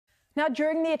Now,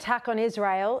 during the attack on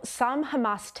Israel, some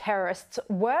Hamas terrorists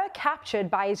were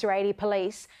captured by Israeli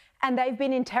police and they've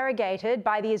been interrogated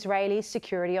by the Israeli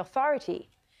Security Authority.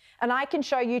 And I can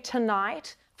show you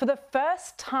tonight, for the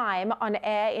first time on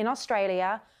air in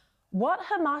Australia, what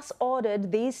Hamas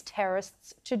ordered these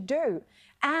terrorists to do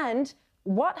and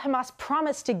what Hamas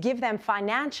promised to give them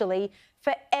financially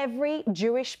for every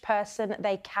Jewish person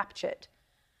they captured.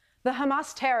 The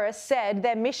Hamas terrorists said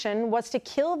their mission was to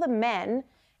kill the men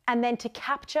and then to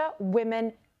capture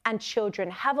women and children.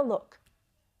 Have a look.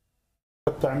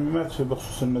 التعميمات في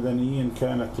بخصوص المدنيين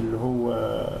كانت اللي هو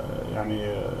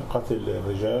يعني قتل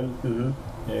الرجال،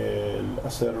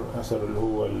 الأسر اللي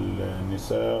هو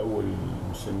النساء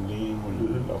والمسنين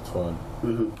والأطفال.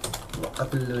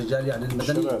 قتل الرجال يعني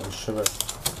المدنيين.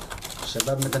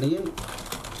 الشباب مدنيين.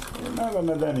 هذا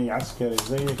مدني عسكري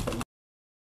زي.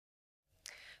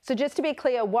 So just to be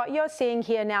clear, what you're seeing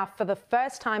here now for the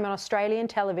first time on Australian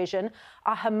television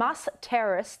are Hamas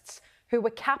terrorists who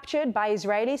were captured by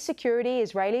Israeli security,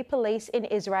 Israeli police in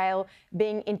Israel,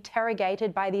 being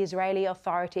interrogated by the Israeli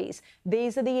authorities.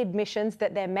 These are the admissions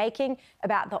that they're making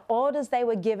about the orders they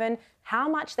were given, how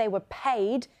much they were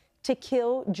paid to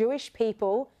kill Jewish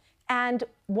people, and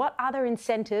what other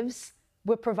incentives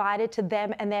were provided to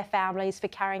them and their families for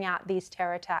carrying out these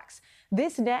terror attacks.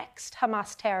 This next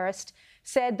Hamas terrorist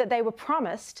said that they were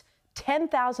promised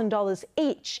 $10,000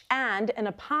 each and an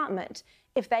apartment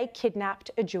if they kidnapped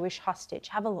a Jewish hostage.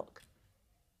 Have a look.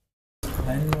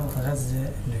 لأنه في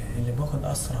غزة اللي باخذ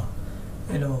أسرى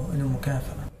له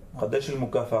مكافأة. قديش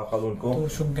المكافأة قالوا لكم؟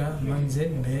 شقة، منزل،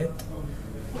 بيت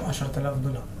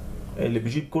 $10,000. اللي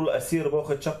بيجيب كل أسير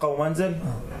باخذ شقة ومنزل؟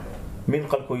 مين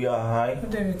قال لكم إياها هاي؟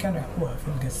 كانوا يحكوها في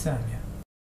القسام يعني.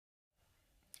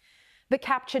 The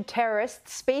captured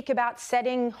terrorists speak about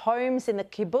setting homes in the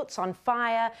kibbutz on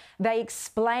fire. They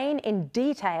explain in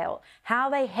detail how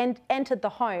they entered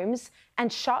the homes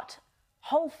and shot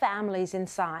whole families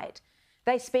inside.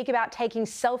 They speak about taking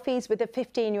selfies with a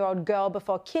 15-year-old girl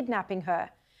before kidnapping her.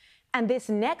 And this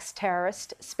next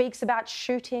terrorist speaks about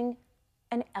shooting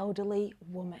an elderly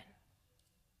woman.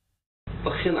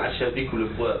 طخين على الشبابيك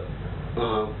والابواب.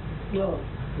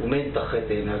 ومين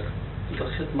طخيت هناك؟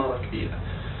 طخيت مرة كبيرة.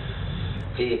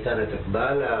 هي كانت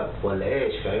قبالك ولا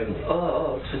ايش فاهمني؟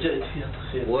 تفاجأت فيها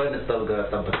طخيت. وين الطلقة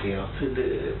طبت فيها؟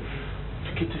 في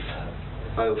كتفها.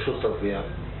 ايوه شو صار فيها؟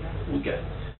 وقعت.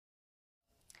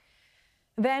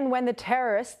 Then when the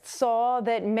terrorists saw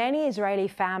that many Israeli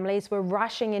families were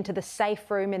rushing into the safe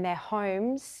room in their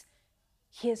homes,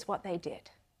 here's what they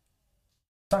did.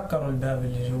 سكروا الباب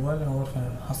اللي جوا الغرفة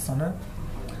المحصنة.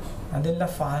 بعدين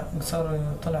لفوا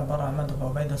صار طلع برا عماد أبو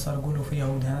عبيدة صار يقولوا في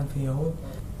يهود هان في يهود.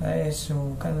 ايش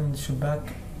وكان الشباك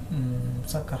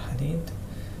مسكر حديد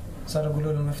صار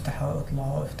يقولوا لهم افتحوا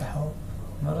اطلعوا افتحوا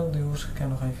ما رضيوش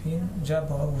كانوا خايفين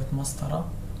جابوا عبوة مسطرة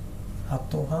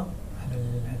حطوها على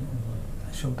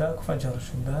الشباك وفجروا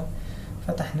الشباك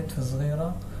فتح نتفة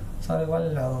صغيرة صار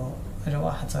يولعوا اجا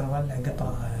واحد صار يولع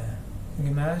قطع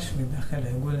قماش بداخلها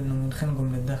يقول انه منخنقوا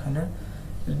من الداخل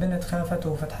البنت خافت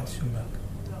وفتحت الشباك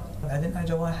بعدين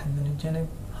اجا واحد من الجنب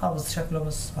حافظ شكله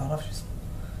بس ما بعرفش اسمه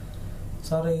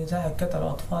صار يزعق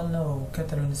قتلوا أطفالنا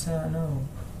وقتلوا نسائنا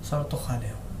وصار يطخ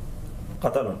عليهم.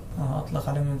 قتلهم؟ أطلق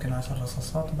عليهم يمكن 10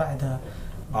 رصاصات بعدها.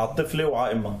 على الطفلة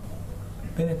وعلى أمها؟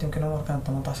 بنت يمكن عمرها كانت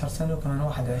 18 سنة وكمان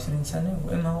 21 سنة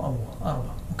وأمها وأبوها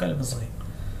 4 وكلب صغير.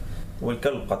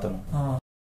 والكلب قتلهم؟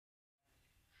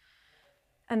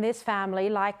 And this family,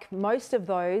 like most of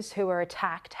those who were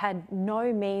attacked, had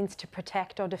no means to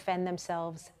protect or defend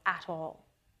themselves at all.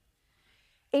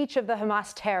 Each of the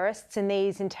Hamas terrorists in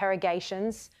these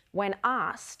interrogations, when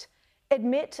asked,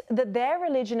 admit that their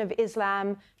religion of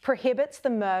Islam prohibits the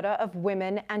murder of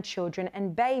women and children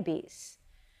and babies.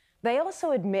 They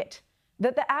also admit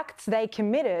that the acts they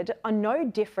committed are no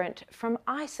different from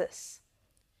ISIS.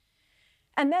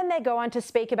 And then they go on to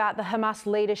speak about the Hamas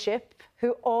leadership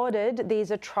who ordered these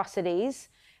atrocities,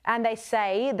 and they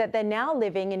say that they're now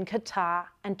living in Qatar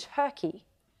and Turkey.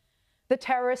 The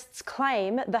terrorists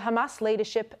claim the Hamas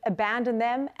leadership abandoned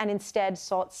them and instead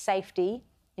sought safety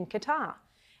in Qatar.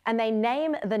 And they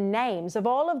name the names of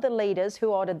all of the leaders who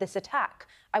ordered this attack.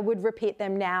 I would repeat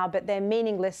them now, but they're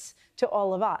meaningless to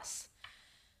all of us.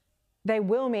 They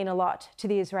will mean a lot to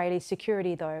the Israeli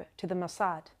security, though, to the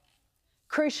Mossad.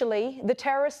 Crucially, the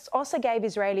terrorists also gave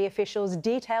Israeli officials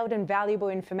detailed and valuable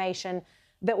information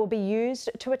that will be used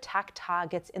to attack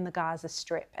targets in the Gaza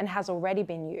Strip and has already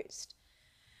been used.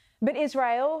 But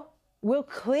Israel will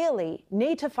clearly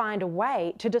need to find a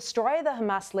way to destroy the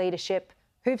Hamas leadership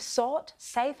who've sought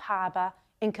safe harbour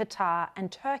in Qatar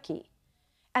and Turkey.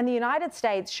 And the United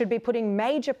States should be putting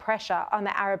major pressure on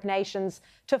the Arab nations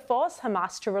to force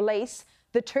Hamas to release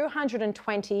the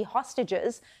 220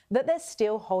 hostages that they're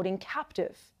still holding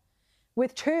captive.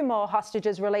 With 2 more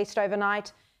hostages released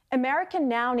overnight, America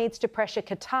now needs to pressure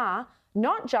Qatar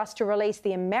not just to release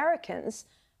the Americans,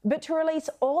 but to release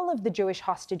all of the Jewish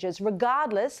hostages,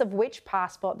 regardless of which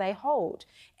passport they hold.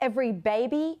 Every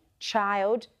baby,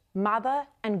 child, mother,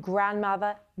 and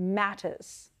grandmother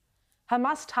matters.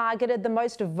 Hamas targeted the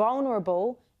most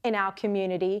vulnerable in our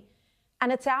community,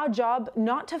 and it's our job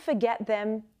not to forget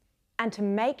them and to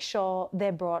make sure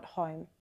they're brought home.